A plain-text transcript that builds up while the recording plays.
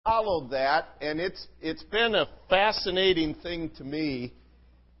Followed that, and it's been a fascinating thing to me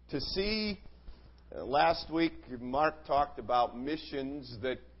to see. Last week, Mark talked about missions,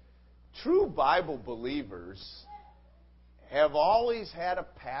 that true Bible believers have always had a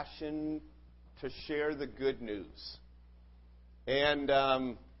passion to share the good news. And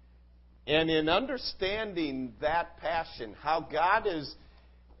in understanding that passion, how God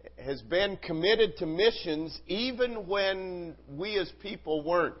has been committed to missions even when we as people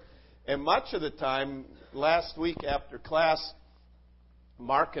weren't. And much of the time, last week after class,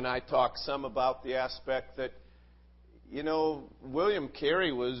 Mark and I talked some about the aspect that, William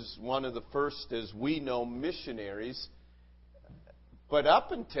Carey was one of the first, as we know, missionaries. But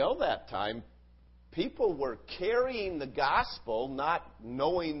up until that time, people were carrying the gospel, not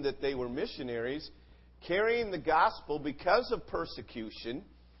knowing that they were missionaries, carrying the gospel because of persecution.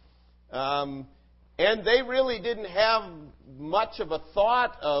 And they really didn't have much of a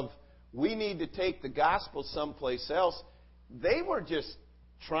thought of, we need to take the gospel someplace else. They were just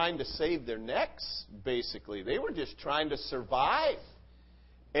trying to save their necks, basically. They were just trying to survive.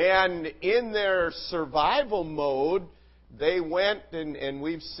 And in their survival mode, they went, and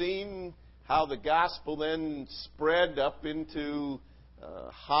we've seen how the gospel then spread up into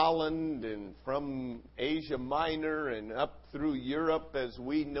Holland and from Asia Minor and up through Europe as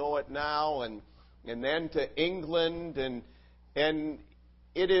we know it now, and then to England. And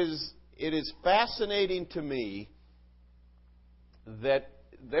it is fascinating to me that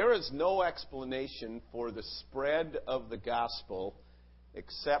there is no explanation for the spread of the gospel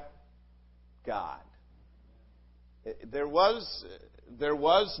except God. There was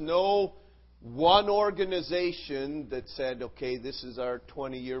no one organization that said, okay, this is our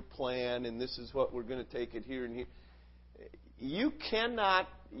 20-year plan and this is what we're going to take it here and here. You cannot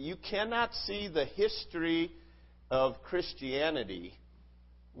see the history of Christianity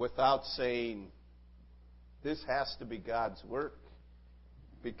without saying this has to be God's work.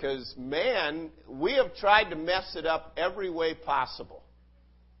 Because, man, we have tried to mess it up every way possible.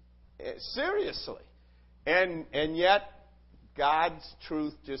 Seriously. And yet, God's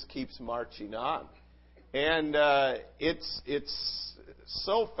truth just keeps marching on. And it's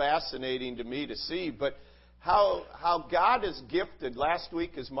so fascinating to me to see. But how God is gifted. Last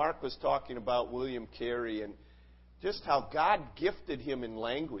week, as Mark was talking about William Carey, and just how God gifted him in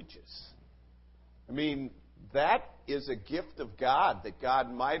languages. I mean, that is a gift of God that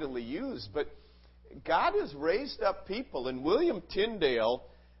God mightily used. But God has raised up people. And William Tyndale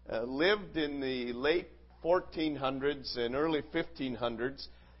lived in the late 1400s and early 1500s.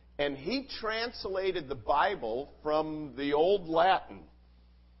 And he translated the Bible from the Old Latin.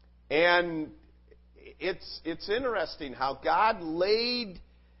 And it's interesting how God laid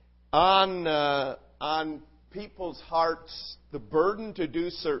on people's hearts the burden to do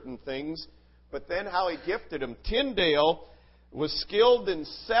certain things, but then how He gifted them. Tyndale was skilled in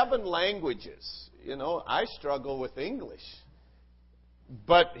 7 languages. I struggle with English.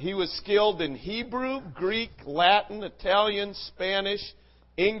 But he was skilled in Hebrew, Greek, Latin, Italian, Spanish,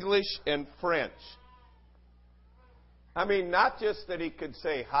 English, and French. I mean, not just that he could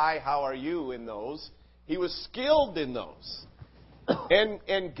say, hi, how are you in those. He was skilled in those.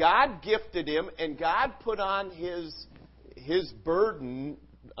 And God gifted him, and God put on his burden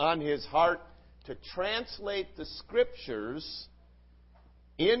on his heart to translate the Scriptures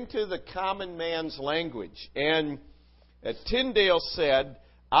into the common man's language. And Tyndale said,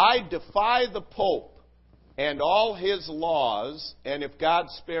 I defy the Pope and all his laws, and if God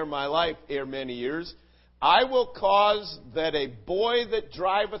spare my life ere many years, I will cause that a boy that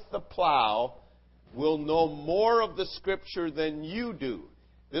driveth the plow will know more of the Scripture than you do.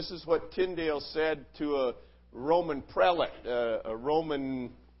 This is what Tyndale said to a Roman prelate, a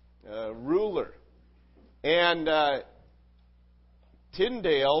Roman ruler. And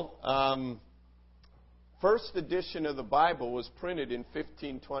Tyndale, first edition of the Bible was printed in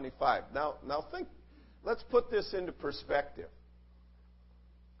 1525. Now think, let's put this into perspective.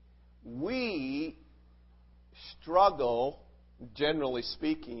 We struggle, generally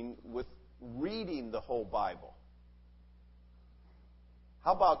speaking, with reading the whole Bible.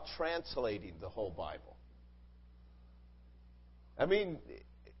 How about translating the whole Bible? I mean,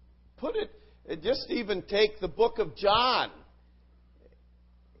 just even take the book of John.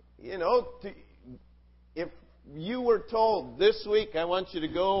 If you were told this week, I want you to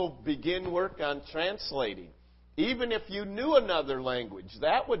go begin work on translating, even if you knew another language,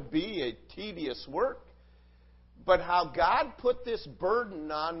 that would be a tedious work. But how God put this burden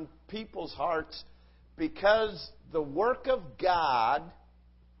on people's hearts, because the work of God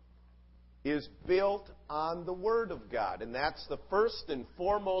is built on the Word of God. And that's the first and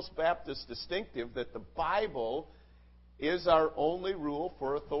foremost Baptist distinctive, that the Bible is our only rule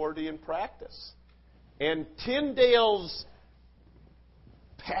for authority and practice. And Tyndale's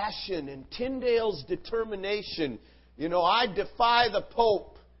passion and Tyndale's determination, I defy the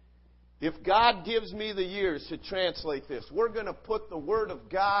Pope. If God gives me the years to translate this, we're going to put the Word of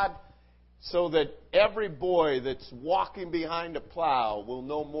God so that every boy that's walking behind a plow will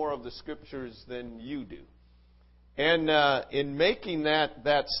know more of the Scriptures than you do. And in making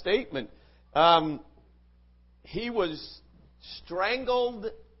that statement, he was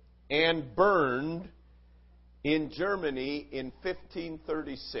strangled and burned in Germany in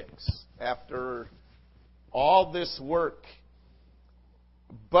 1536 after all this work.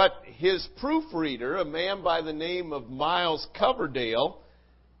 But his proofreader, a man by the name of Miles Coverdale,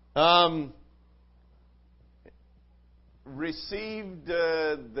 received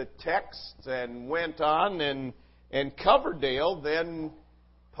the text and went on, and Coverdale then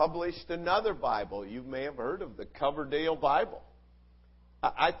published another Bible. You may have heard of the Coverdale Bible.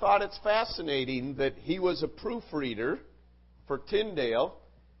 I thought it's fascinating that he was a proofreader for Tyndale.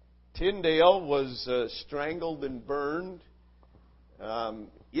 Tyndale was strangled and burned.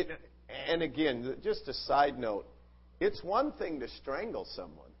 And again, just a side note, it's one thing to strangle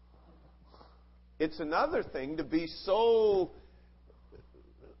someone. It's another thing to be so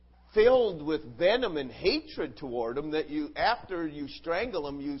filled with venom and hatred toward them that after you strangle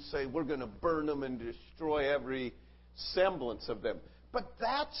them, you say, we're going to burn them and destroy every semblance of them. But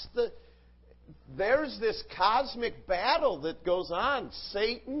there's this cosmic battle that goes on.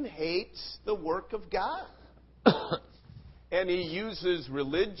 Satan hates the work of God. And he uses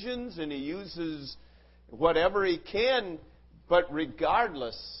religions and he uses whatever he can, but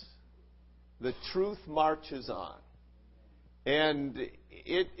regardless, the truth marches on. And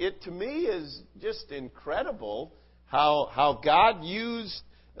it to me is just incredible how God used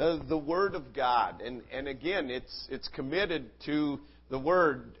the Word of God. And again, it's committed to the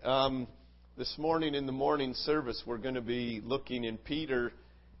Word. This morning in the morning service, we're going to be looking in Peter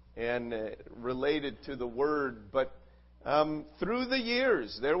and related to the Word. But through the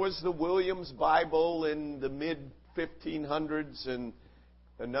years, there was the Williams Bible in the mid-1500s and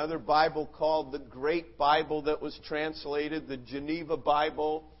another Bible called the Great Bible that was translated, the Geneva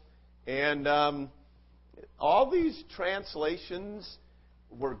Bible. And all these translations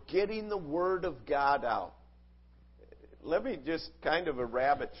were getting the Word of God out. Let me just kind of a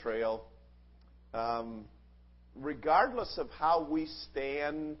rabbit trail. Regardless of how we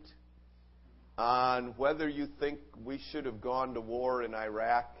stand on whether you think we should have gone to war in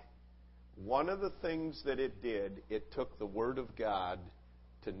Iraq, one of the things that it did, it took the Word of God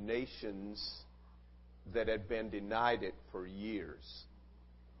to nations that had been denied it for years.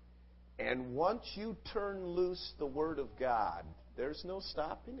 And once you turn loose the Word of God, there's no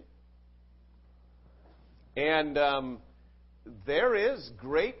stopping it. And there is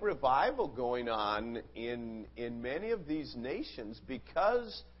great revival going on in many of these nations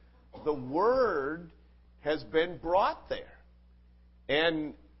because the Word has been brought there.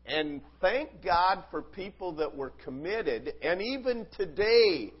 And thank God for people that were committed. And even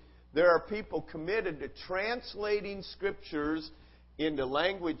today, there are people committed to translating Scriptures into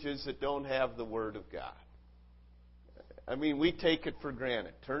languages that don't have the Word of God. I mean, we take it for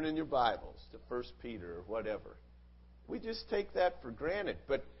granted. Turn in your Bibles to 1 Peter or whatever. We just take that for granted.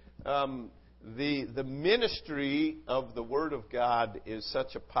 But the ministry of the Word of God is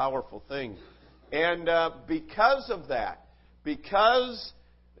such a powerful thing. And because of that, because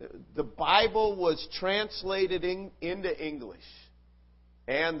the Bible was translated into English,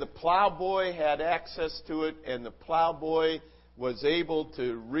 and the plowboy had access to it, and the plowboy was able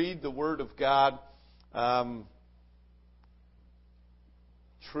to read the Word of God,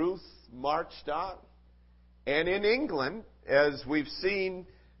 truth marched on. And in England, as we've seen,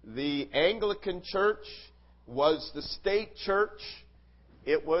 the Anglican Church was the state church.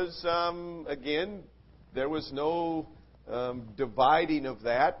 It was, again, there was no dividing of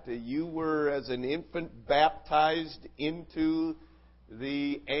that. You were, as an infant, baptized into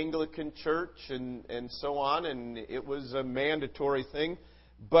the Anglican Church and so on, and it was a mandatory thing.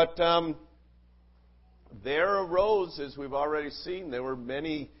 But there arose, as we've already seen, there were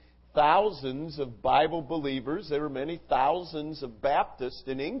many thousands of Bible believers. There were many thousands of Baptists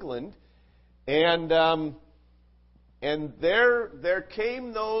in England. And there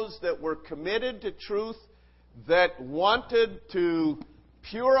came those that were committed to truth, that wanted to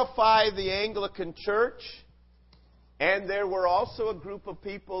purify the Anglican Church. And there were also a group of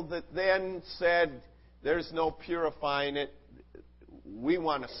people that then said, there's no purifying it. we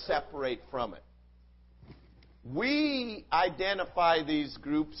want to separate from it. We identify these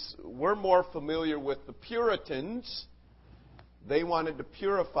groups. We're more familiar with the Puritans. They wanted to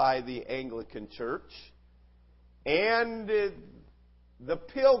purify the Anglican Church. And the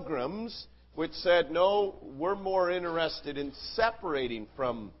Pilgrims, which said, no, we're more interested in separating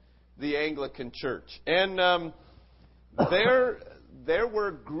from the Anglican Church. And there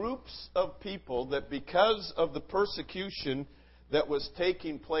were groups of people that, because of the persecution that was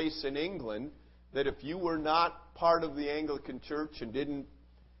taking place in England, that if you were not part of the Anglican Church and didn't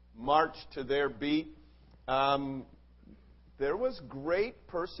march to their beat, there was great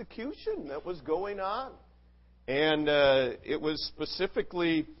persecution that was going on. And it was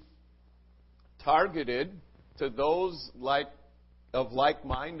specifically targeted to those of like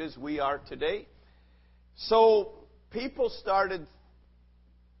mind as we are today. So people started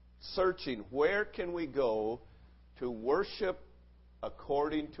searching, where can we go to worship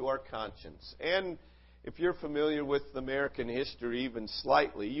according to our conscience? And if you're familiar with American history even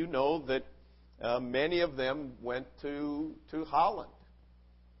slightly, you know that many of them went to Holland.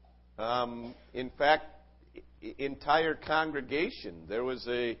 In fact, entire congregation. There was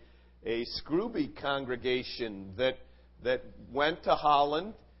a Scrooby congregation that went to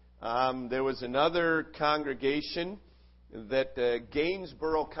Holland. There was another congregation,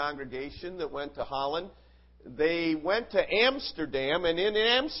 Gainsborough congregation, that went to Holland. They went to Amsterdam, and in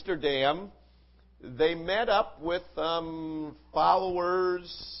Amsterdam, they met up with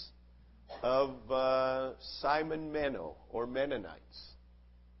followers of Simon Menno, or Mennonites.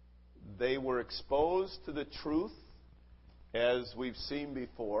 They were exposed to the truth, as we've seen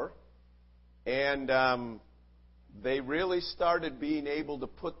before, and they really started being able to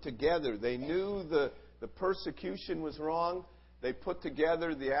put together. They knew the persecution was wrong. They put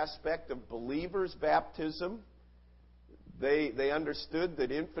together the aspect of believers' baptism. They understood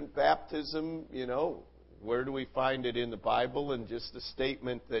that infant baptism, where do we find it in the Bible? And just a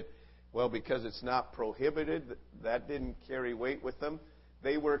statement that, well, because it's not prohibited, that didn't carry weight with them.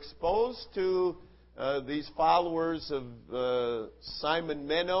 They were exposed to these followers of Simon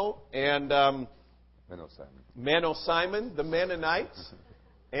Menno and Menno Simon, the Mennonites,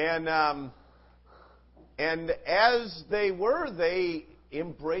 and as they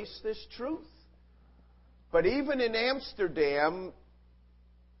embraced this truth. But even in Amsterdam,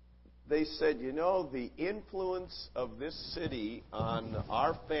 they said, the influence of this city on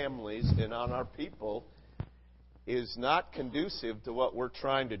our families and on our people is not conducive to what we're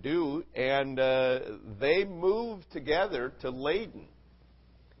trying to do. And they moved together to Leyden.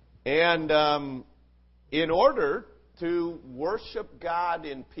 And in order to worship God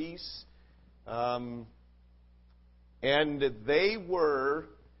in peace, and they were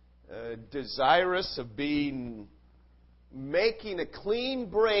desirous of making a clean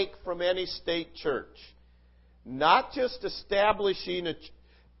break from any state church. Not just establishing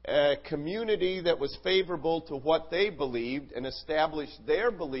a community that was favorable to what they believed and establish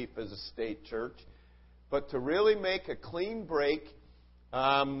their belief as a state church, but to really make a clean break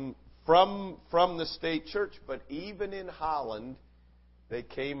from the state church. But even in Holland, they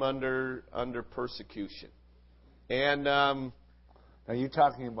came under persecution. And now you're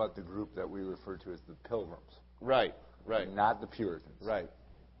talking about the group that we refer to as the Pilgrims. Right. Not the Puritans. Right.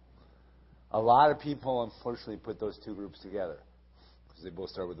 A lot of people, unfortunately, put those two groups together because they both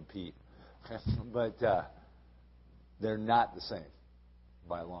start with a P. But they're not the same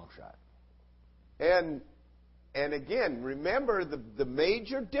by a long shot. And again, remember the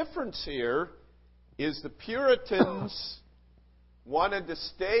major difference here is the Puritans wanted to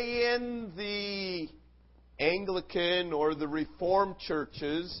stay in the Anglican or the Reformed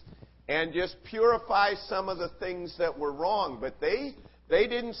churches and just purify some of the things that were wrong. But they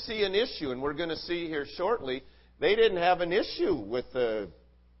didn't see an issue, and we're going to see here shortly, they didn't have an issue with the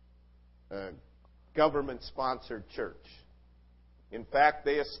government-sponsored church. In fact,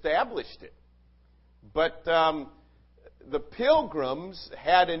 they established it. But the Pilgrims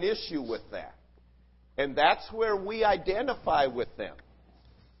had an issue with that. And that's where we identify with them.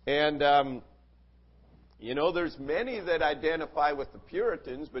 And there's many that identify with the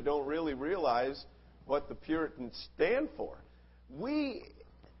Puritans but don't really realize what the Puritans stand for. We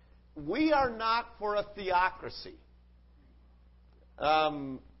are not for a theocracy.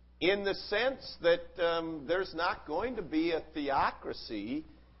 In the sense that there's not going to be a theocracy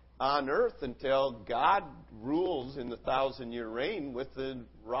on earth until God rules in the 1,000-year reign with the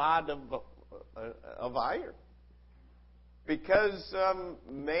rod of iron. Because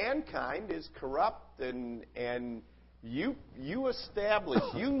mankind is corrupt, and you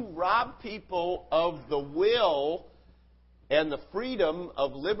rob people of the will and the freedom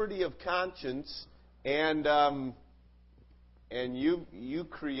of liberty of conscience, and you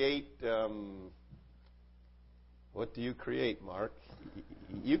create. What do you create, Mark?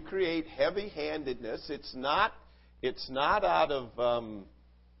 You create heavy-handedness. It's not out of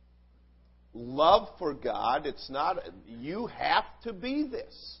love for God. It's not. You have to be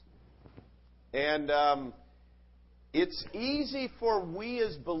this, and it's easy for we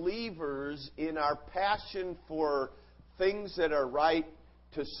as believers, in our passion for things that are right,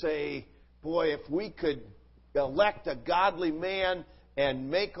 to say, "Boy, if we could elect a godly man and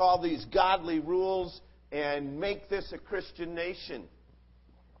make all these godly rules and make this a Christian nation."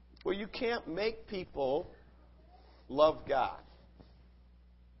 Well, you can't make people love God.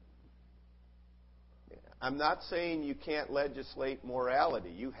 I'm not saying you can't legislate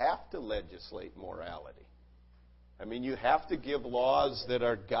morality. You have to legislate morality. I mean, you have to give laws that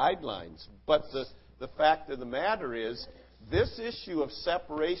are guidelines. But the fact of the matter is, this issue of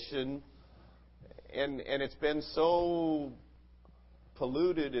separation, and it's been so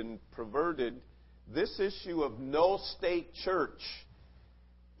polluted and perverted, this issue of no state church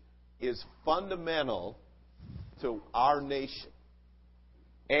is fundamental to our nation.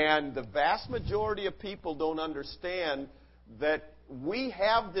 And the vast majority of people don't understand that we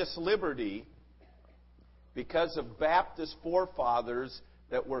have this liberty because of Baptist forefathers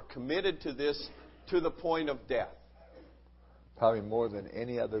that were committed to this to the point of death. Probably more than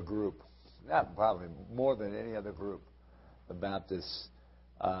any other group. Not probably, more than any other group. The Baptists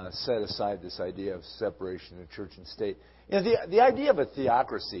set aside this idea of separation of church and state. You know, the idea of a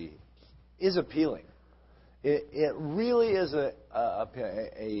theocracy is appealing. It really is a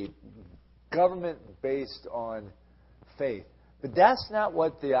government based on faith. But that's not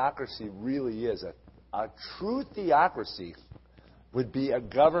what theocracy really is. A true theocracy would be a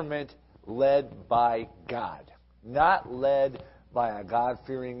government led by God. Not led by a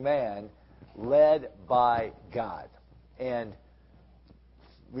God-fearing man, led by God. And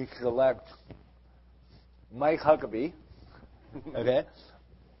we could elect Mike Huckabee, okay?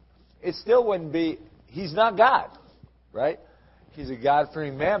 It still wouldn't be, he's not God, right? He's a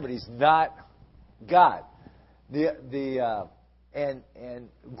God-fearing man, but he's not God. And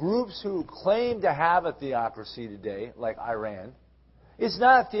groups who claim to have a theocracy today, like Iran, it's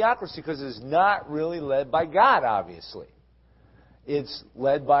not a theocracy because it's not really led by God, obviously. It's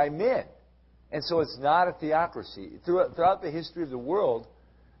led by men. And so it's not a theocracy. Throughout the history of the world,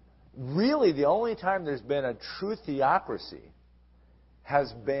 really the only time there's been a true theocracy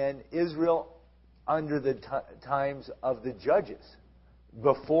has been Israel under the times of the judges,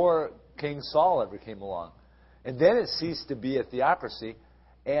 before King Saul ever came along. And then it ceased to be a theocracy,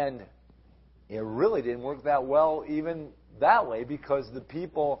 and it really didn't work that well even that way, because the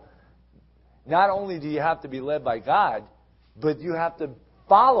people, not only do you have to be led by God, but you have to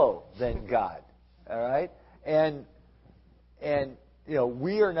follow then God. All right? And you know,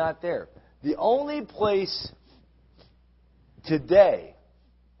 we are not there. The only place today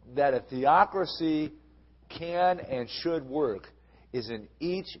that a theocracy can and should work is in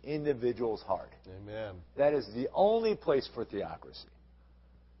each individual's heart. Amen. That is the only place for theocracy.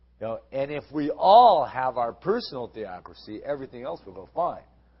 You know, and if we all have our personal theocracy, everything else will go fine.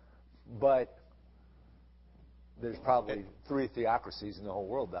 But there's probably 3 theocracies in the whole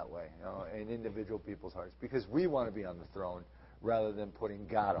world that way, you know, in individual people's hearts, because we want to be on the throne rather than putting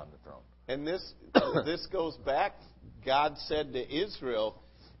God on the throne. And this goes back. God said to Israel,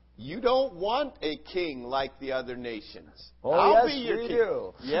 "You don't want a king like the other nations. Oh, I'll yes, be your we king."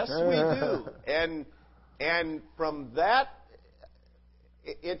 do. Yes, we do. And from that,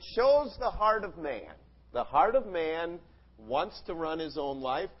 it shows the heart of man. The heart of man wants to run his own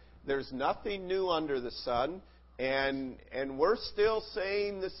life. There's nothing new under the sun, and we're still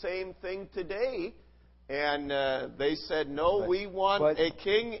saying the same thing today. And they said, "No, we want a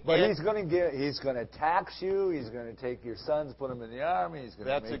king." But he's going to tax you. He's going to take your sons, put them in the army. He's going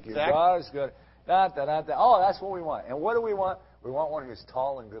to make your daughters good. Oh, that's what we want. And what do we want? We want one who's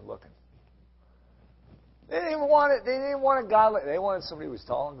tall and good looking. They didn't even want it. They didn't want a godly. They wanted somebody who was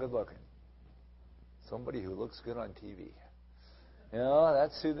tall and good looking. Somebody who looks good on TV. You know,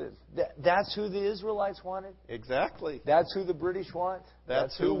 that's who the Israelites wanted. Exactly. That's who the British want.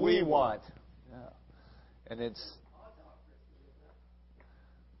 That's who we want. Yeah. And it's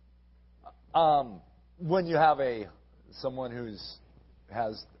when you have someone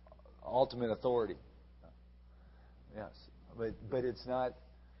has ultimate authority. Yes, but it's not.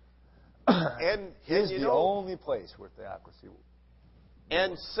 And here's the only place where theocracy.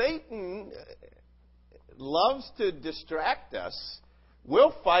 And Satan loves to distract us.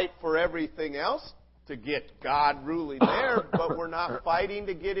 We'll fight for everything else to get God ruling there, but we're not fighting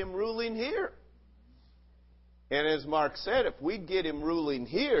to get Him ruling here. And as Mark said, if we get Him ruling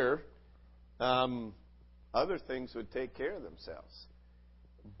here, other things would take care of themselves.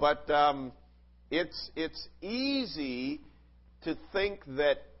 But it's easy to think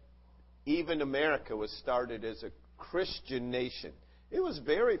that even America was started as a Christian nation. It was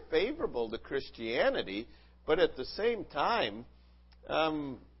very favorable to Christianity, but at the same time,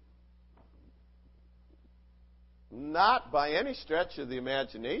 not by any stretch of the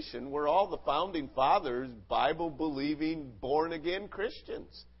imagination were all the founding fathers Bible-believing, born-again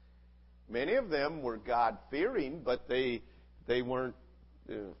Christians. Many of them were God-fearing, but they weren't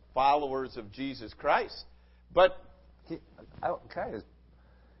followers of Jesus Christ. But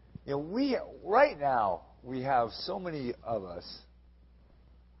right now we have so many of us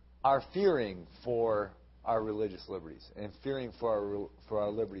are fearing for our religious liberties and fearing for our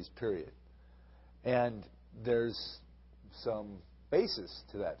liberties, period. And there's some basis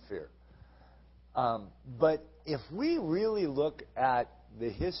to that fear. But if we really look at the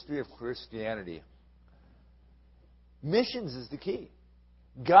history of Christianity, missions is the key.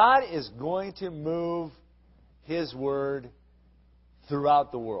 God is going to move His Word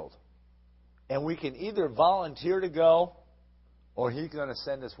throughout the world. And we can either volunteer to go, or He's going to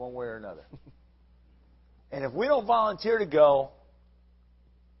send us one way or another. And if we don't volunteer to go,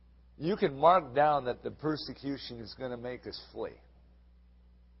 you can mark down that the persecution is going to make us flee.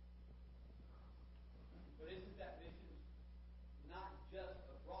 But isn't that mission not just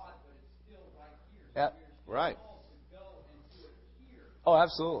abroad, but it's still right here? Yeah, right. To go and do it here. Oh,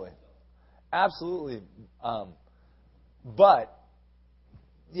 absolutely. Absolutely. But,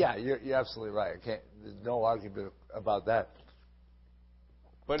 yeah, you're absolutely right. There's no argument about that.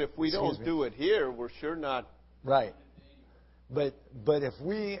 But if we don't do it here, we're sure not. Right. But if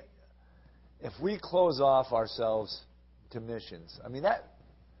we close off ourselves to missions, I mean,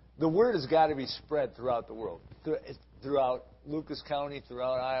 the word has got to be spread throughout the world, throughout Lucas County,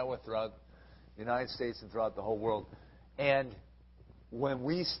 throughout Iowa, throughout the United States, and throughout the whole world. And when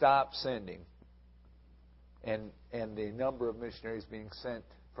we stop sending, and the number of missionaries being sent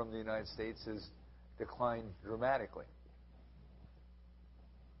from the United States has declined dramatically,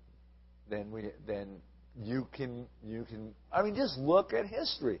 then you can I mean, just look at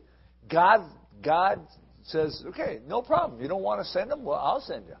history. God says, okay, no problem. You don't want to send them? Well, I'll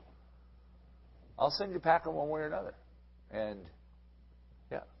send you. I'll send you packing one way or another. And,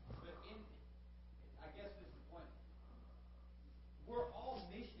 yeah. But I guess this is the point. We're all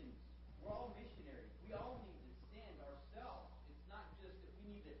missions. We're all missionaries. We all need to send ourselves. It's not just that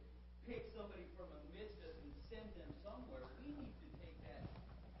we need to pick somebody from amidst us and send them somewhere. We need to take that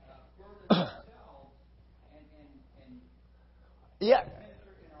burden ourselves and yeah.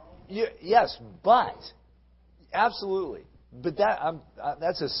 Yes, but absolutely. But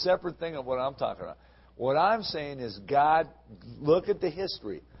that's a separate thing of what I'm talking about. What I'm saying is, God, look at the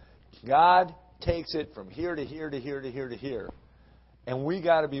history. God takes it from here to here to here to here to here, and we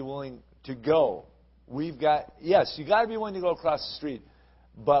got to be willing to go. You got to be willing to go across the street,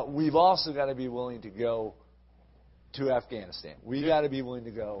 but we've also got to be willing to go to Afghanistan. We got to be willing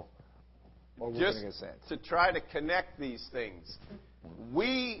to go, or we're going to get sent. To try to connect these things.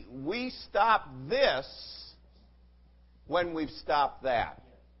 We stop this when we've stopped that.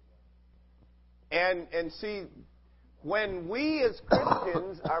 And see, when we as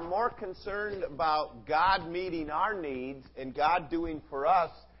Christians are more concerned about God meeting our needs and God doing for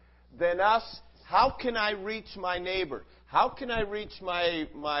us than us, how can I reach my neighbor? How can I reach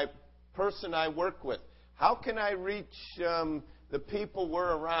my person I work with? How can I reach the people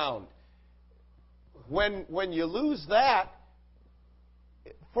we're around? When you lose that,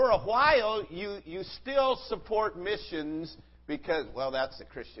 for a while, you still support missions because, well, that's the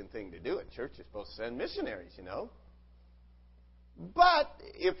Christian thing to do at church. You're supposed to send missionaries, you know. But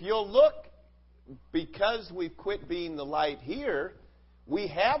if you'll look, because we've quit being the light here, we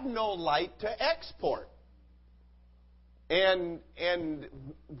have no light to export. And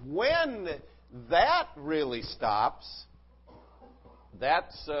when that really stops,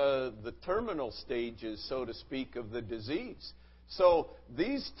 that's the terminal stages, so to speak, of the disease. So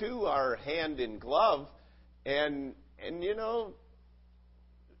these two are hand in glove, and you know,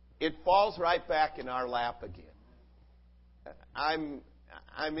 it falls right back in our lap again. I'm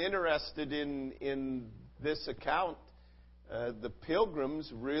interested in this account. The Pilgrims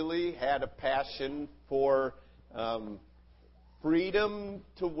really had a passion for freedom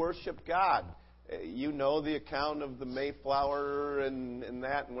to worship God. You know the account of the Mayflower and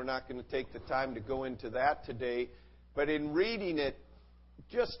that, and we're not going to take the time to go into that today. But in reading it,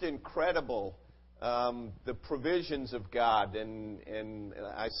 just incredible the provisions of God. And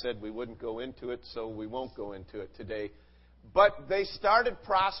I said we wouldn't go into it, so we won't go into it today. But they started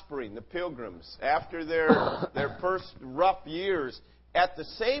prospering, the Pilgrims, after their first rough years. At the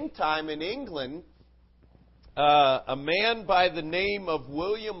same time, in England, a man by the name of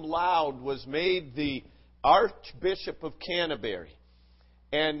William Laud was made the Archbishop of Canterbury.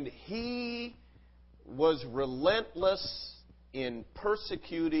 And he was relentless in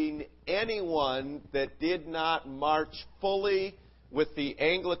persecuting anyone that did not march fully with the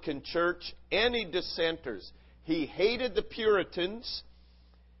Anglican Church, any dissenters. He hated the Puritans,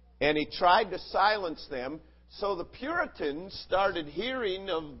 and he tried to silence them. So the Puritans started hearing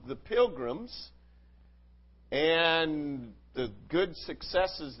of the Pilgrims and the good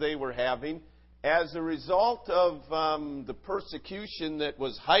successes they were having. As a result of the persecution that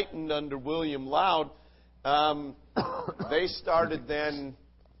was heightened under William Laud, they started then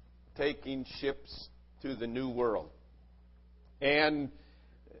taking ships to the New World. And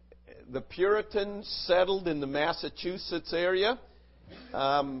the Puritans settled in the Massachusetts area.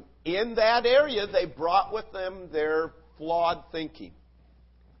 In that area, they brought with them their flawed thinking.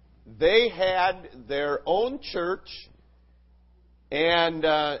 They had their own church, and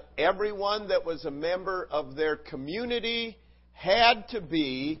everyone that was a member of their community had to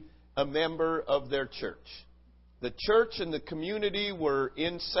be a member of their church. The church and the community were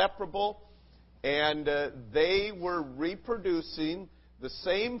inseparable, and they were reproducing the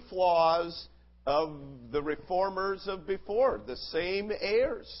same flaws of the reformers of before, the same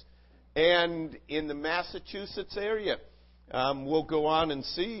errors. And in the Massachusetts area, we'll go on and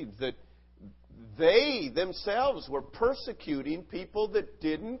see that they themselves were persecuting people that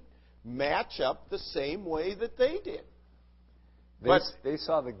didn't match up the same way that they did. They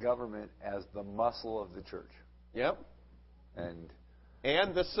saw the government as the muscle of the church. Yep.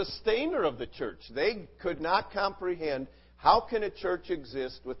 And the sustainer of the church. They could not comprehend how can a church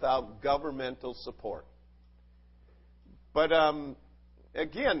exist without governmental support. But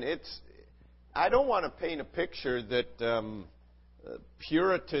again, I don't want to paint a picture that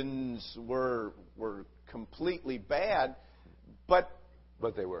Puritans were completely bad, but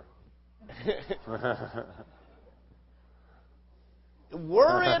they were.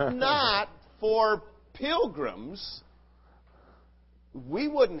 Were it not for Pilgrims, we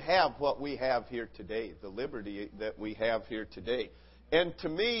wouldn't have what we have here today, the liberty that we have here today. And to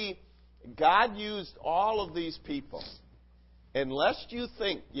me, God used all of these people. And lest you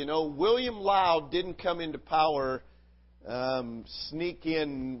think, William Laud didn't come into power, sneak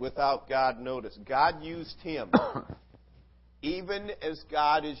in without God notice. God used him, even as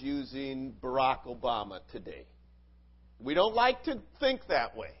God is using Barack Obama today. We don't like to think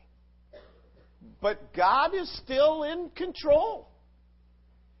that way. But God is still in control.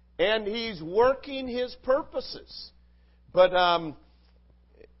 And He's working His purposes. But,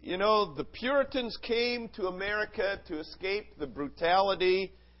 the Puritans came to America to escape the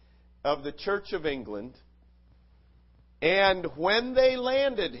brutality of the Church of England. And when they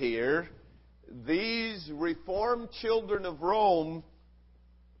landed here, these Reformed children of Rome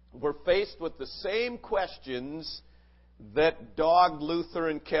were faced with the same questions that dogged Luther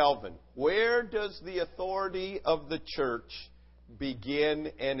and Calvin. Where does the authority of the church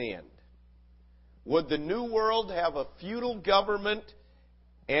begin and end? Would the New World have a feudal government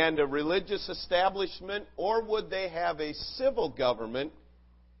and a religious establishment, or would they have a civil government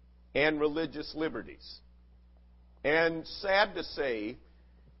and religious liberties? And sad to say,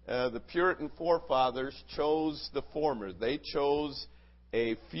 the Puritan forefathers chose the former. They chose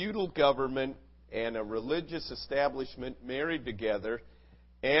a feudal government and a religious establishment married together.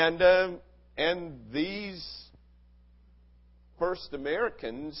 And these first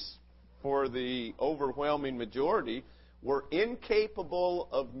Americans, for the overwhelming majority, were incapable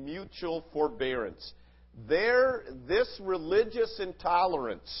of mutual forbearance. This religious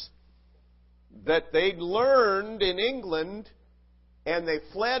intolerance that they'd learned in England, and they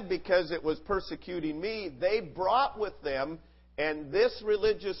fled because it was persecuting me, they brought with them, and this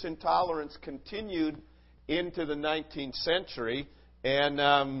religious intolerance continued into the 19th century.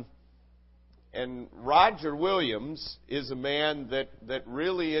 And Roger Williams is a man that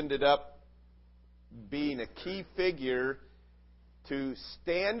really ended up being a key figure to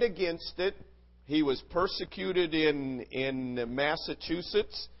stand against it. He was persecuted in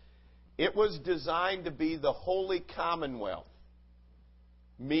Massachusetts. It was designed to be the Holy Commonwealth,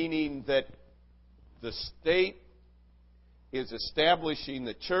 meaning that the state is establishing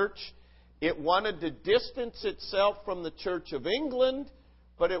the church. It wanted to distance itself from the Church of England,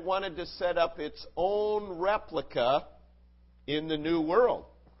 but it wanted to set up its own replica in the New World.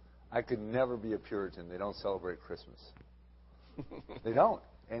 I could never be a Puritan. They don't celebrate Christmas. They don't.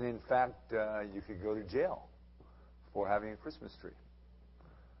 And in fact, you could go to jail for having a Christmas tree.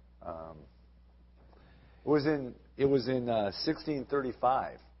 It was in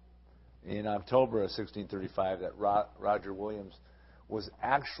 1635, in October of 1635, that Roger Williams was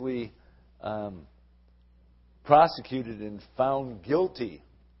actually prosecuted and found guilty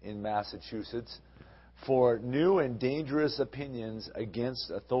in Massachusetts for new and dangerous opinions against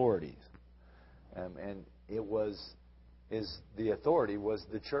authorities, and the authority was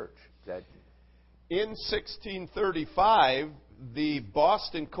the church. That in 1635, the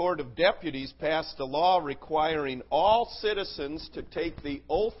Boston Court of Deputies passed a law requiring all citizens to take the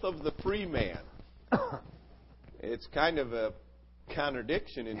oath of the free man. It's kind of a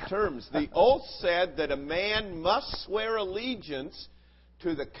contradiction in terms. The oath said that a man must swear allegiance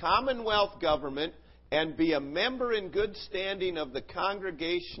to the Commonwealth government and be a member in good standing of the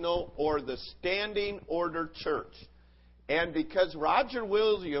Congregational or the Standing Order Church. And because Roger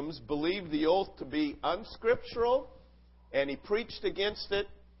Williams believed the oath to be unscriptural, and he preached against it,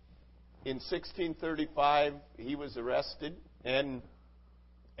 in 1635 he was arrested and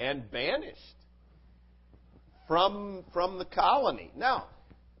banished from the colony. Now,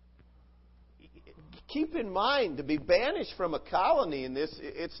 keep in mind, to be banished from a colony in this,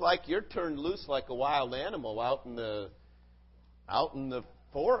 it's like you're turned loose like a wild animal out in the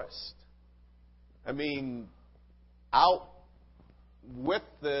forest. I mean, out with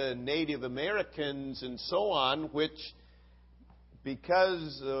the Native Americans and so on, which,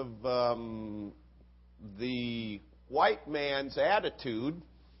 because of the white man's attitude,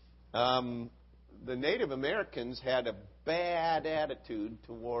 the Native Americans had a bad attitude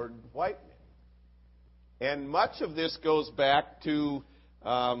toward white men. And much of this goes back to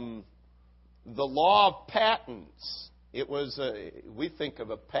the law of patents. It was we think of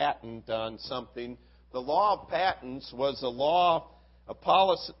a patent on something. The law of patents was a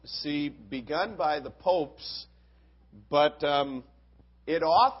policy begun by the popes, but it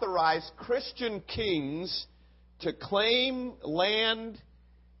authorized Christian kings to claim land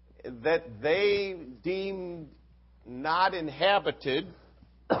that they deemed not inhabited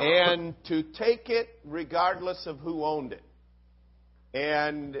and to take it regardless of who owned it.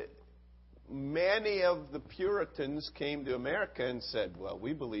 And many of the Puritans came to America and said, well,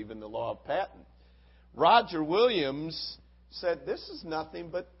 we believe in the law of patent. Roger Williams said, this is nothing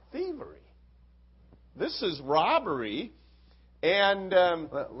but thievery. This is robbery. And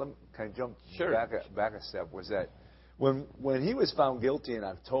can I jump back a step? Was that when he was found guilty in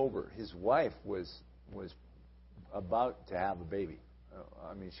October, his wife was about to have a baby.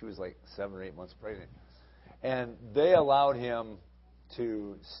 I mean, she was like 7 or 8 months pregnant, and they allowed him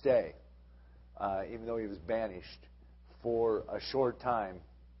to stay, even though he was banished for a short time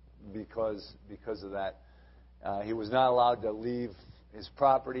because of that. He was not allowed to leave his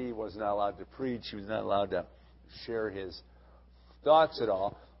property. He was not allowed to preach. He was not allowed to share his thoughts at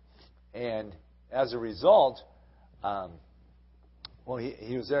all. And as a result,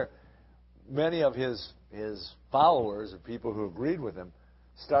 he was there. Many of his followers, or people who agreed with him,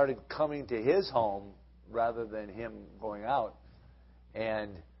 started coming to his home rather than him going out.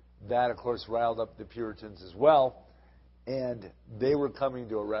 And that, of course, riled up the Puritans as well. And they were coming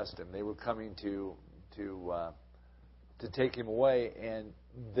to arrest him. They were coming to take him away. And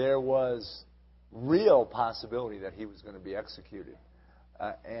there was real possibility that he was going to be executed.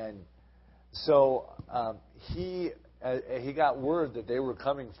 And so he got word that they were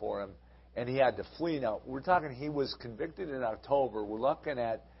coming for him, and he had to flee. Now, we're talking he was convicted in October. We're looking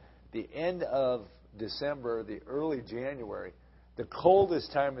at the end of December, the early January, the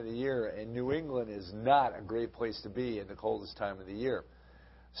coldest time of the year, and New England is not a great place to be in the coldest time of the year.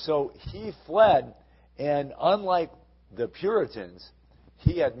 So he fled, and unlike the Puritans,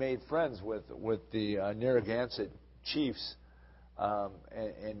 he had made friends with the Narragansett chiefs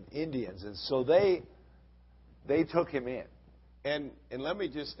and Indians, and so they took him in. And let me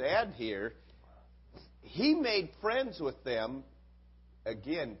just add here, he made friends with them,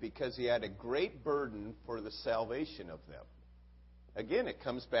 again, because he had a great burden for the salvation of them. Again, it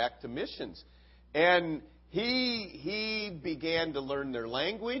comes back to missions. And he began to learn their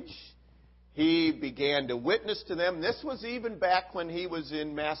language. He began to witness to them. This was even back when he was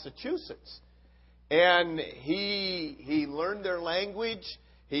in Massachusetts. And he learned their language.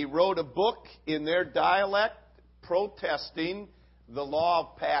 He wrote a book in their dialect protesting the law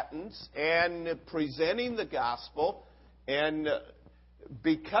of patents and presenting the gospel. And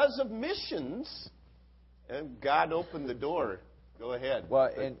because of missions, God opened the door. Go ahead. Well,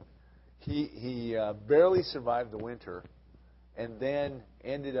 and he barely survived the winter, and then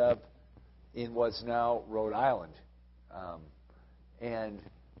ended up in what's now Rhode Island. And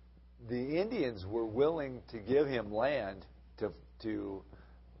the Indians were willing to give him land to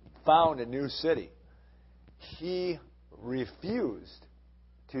found a new city. He refused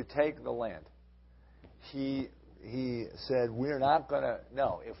to take the land. He said, "We're not going to."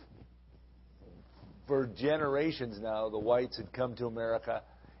 No, if for generations now the whites had come to America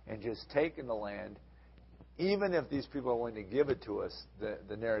and just taken the land, even if these people are willing to give it to us,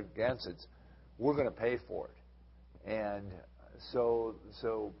 the Narragansetts, we're going to pay for it. And so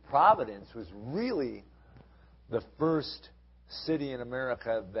Providence was really the first city in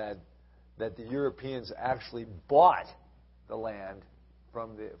America that the Europeans actually bought the land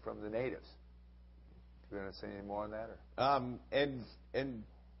from the natives. You want to say any more on that? Or? And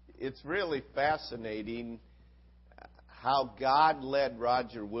it's really fascinating how God led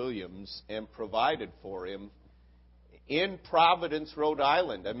Roger Williams and provided for him in Providence, Rhode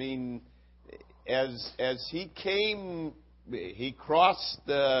Island. I mean, as he came, he crossed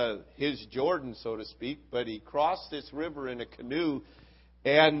his Jordan, so to speak, but he crossed this river in a canoe,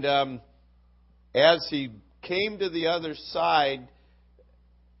 and as he came to the other side,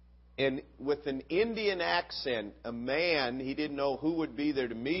 and with an Indian accent, a man, he didn't know who would be there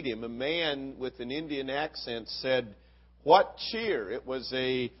to meet him, a man with an Indian accent said, "What cheer?" It was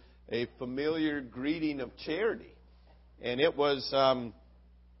a familiar greeting of charity. And it was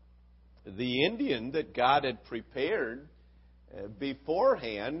the Indian that God had prepared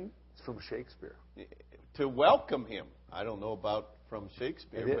beforehand. It's from Shakespeare. To welcome him. I don't know about from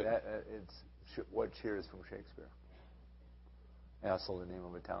Shakespeare. What cheer is from Shakespeare? Also the name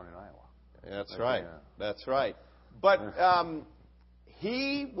of a town in Iowa. That's right. That's right. But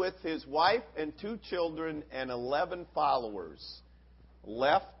he, with his wife and 2 children and 11 followers,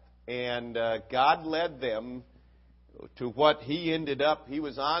 left, and God led them to what he ended up. He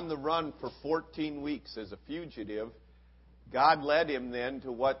was on the run for 14 weeks as a fugitive. God led him then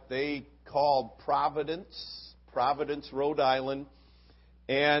to what they called Providence, Rhode Island.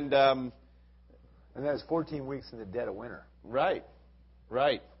 And that was 14 weeks in the dead of winter. Right.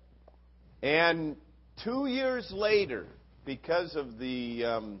 And 2 years later, because of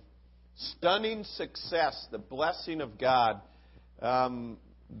the stunning success, the blessing of God,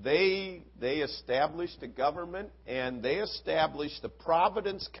 they established a government, and they established the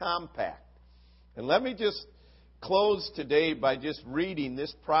Providence Compact. And let me just close today by just reading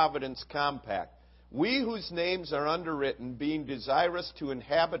this Providence Compact. "We whose names are underwritten, being desirous to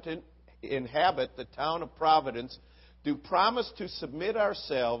inhabit the town of Providence, do promise to submit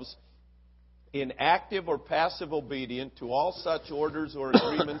ourselves in active or passive obedience to all such orders or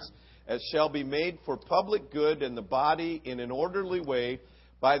agreements as shall be made for public good and the body in an orderly way,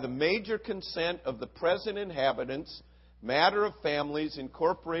 by the major consent of the present inhabitants, matter of families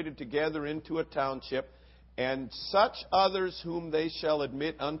incorporated together into a township, and such others whom they shall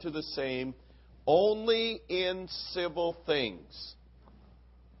admit unto the same, only in civil things."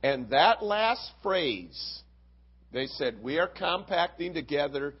 And that last phrase, they said, we are compacting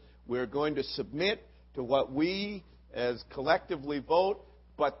together, we're going to submit to what we as collectively vote,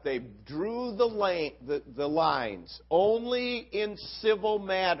 but they drew the lines only in civil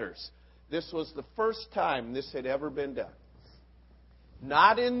matters. This was the first time this had ever been done.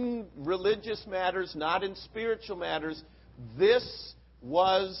 Not in religious matters, not in spiritual matters. This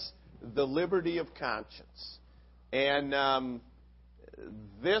was the liberty of conscience. And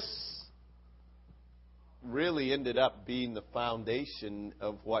this really ended up being the foundation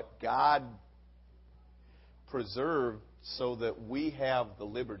of what God preserved so that we have the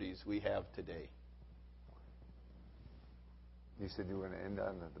liberties we have today. You said you were going to end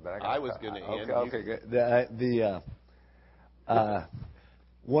on the back. I was going to end. Okay, good.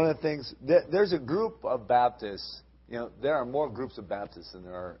 One of the things, there's a group of Baptists. There are more groups of Baptists than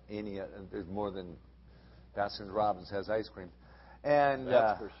there are any. There's more than Baskin Robbins has ice cream. And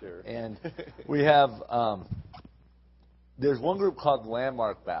that's for sure. And we have there's one group called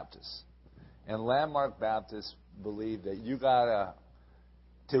Landmark Baptists, and Landmark Baptists believe that you gotta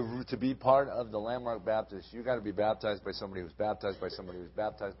to be part of the Landmark Baptists, you got to be baptized by somebody who's baptized by somebody who's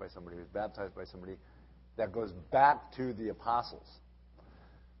baptized by somebody who's baptized by somebody that goes back to the apostles.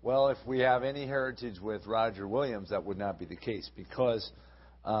 Well, if we have any heritage with Roger Williams, that would not be the case, because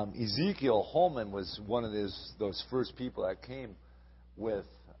Ezekiel Holman was one of those first people that came with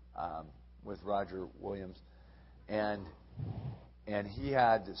Roger Williams, and he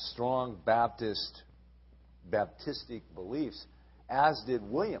had strong Baptistic beliefs, as did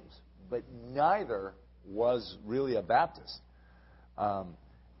Williams, but neither was really a Baptist.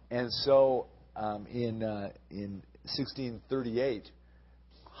 And so in 1638,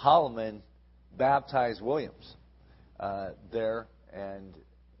 Holloman baptized Williams there, and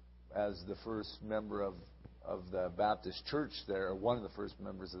as the first member of the Baptist church there, or one of the first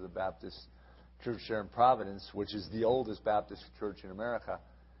members of the Baptist church there in Providence, which is the oldest Baptist church in America.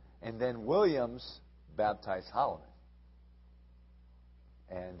 And then Williams baptized Holloman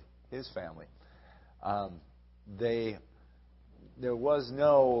and his family. There was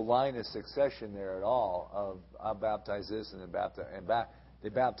no line of succession there at all of I baptize this and then they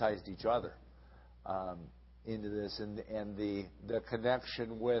baptized each other into this, and the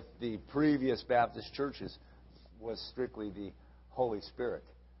connection with the previous Baptist churches was strictly the Holy Spirit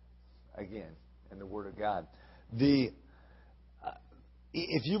again and the Word of God.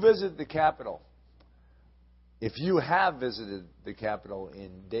 If you visit the Capitol, if you have visited the Capitol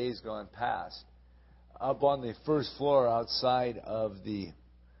in days gone past, up on the first floor outside of in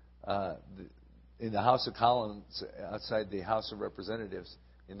the House of Commons, outside the House of Representatives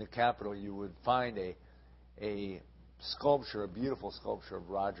in the Capitol, you would find a sculpture, a beautiful sculpture of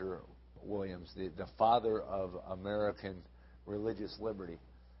Roger Williams, the father of American religious liberty,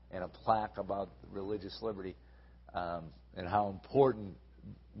 and a plaque about religious liberty and how important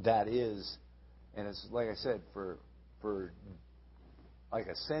that is. And it's like I said, for like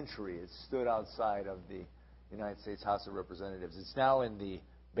a century, it stood outside of the United States House of Representatives. It's now in the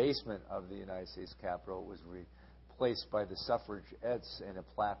basement of the United States Capitol. It was replaced by the suffragettes and a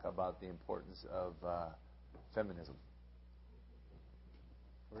plaque about the importance of feminism.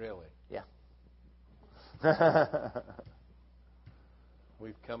 Really? Yeah.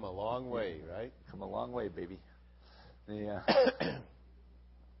 We've come a long way, right? Come a long way, baby. Yeah.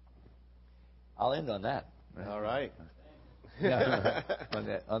 I'll end on that. All right. Yeah.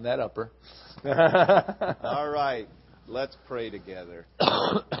 on that upper. All right. Let's pray together.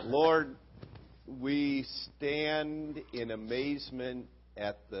 Lord, we stand in amazement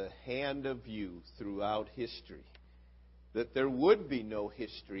at the hand of you throughout history, that there would be no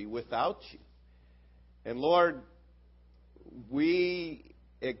history without you. And Lord, we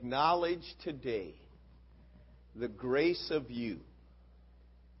acknowledge today the grace of you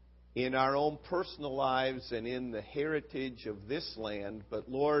in our own personal lives and in the heritage of this land. But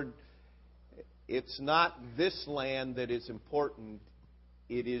Lord, it's not this land that is important,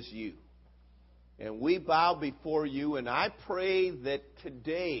 it is you. And we bow before you, and I pray that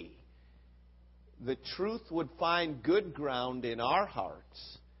today the truth would find good ground in our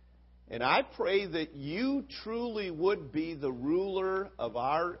hearts. And I pray that you truly would be the ruler of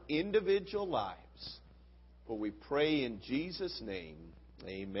our individual lives. For we pray in Jesus' name,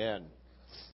 amen.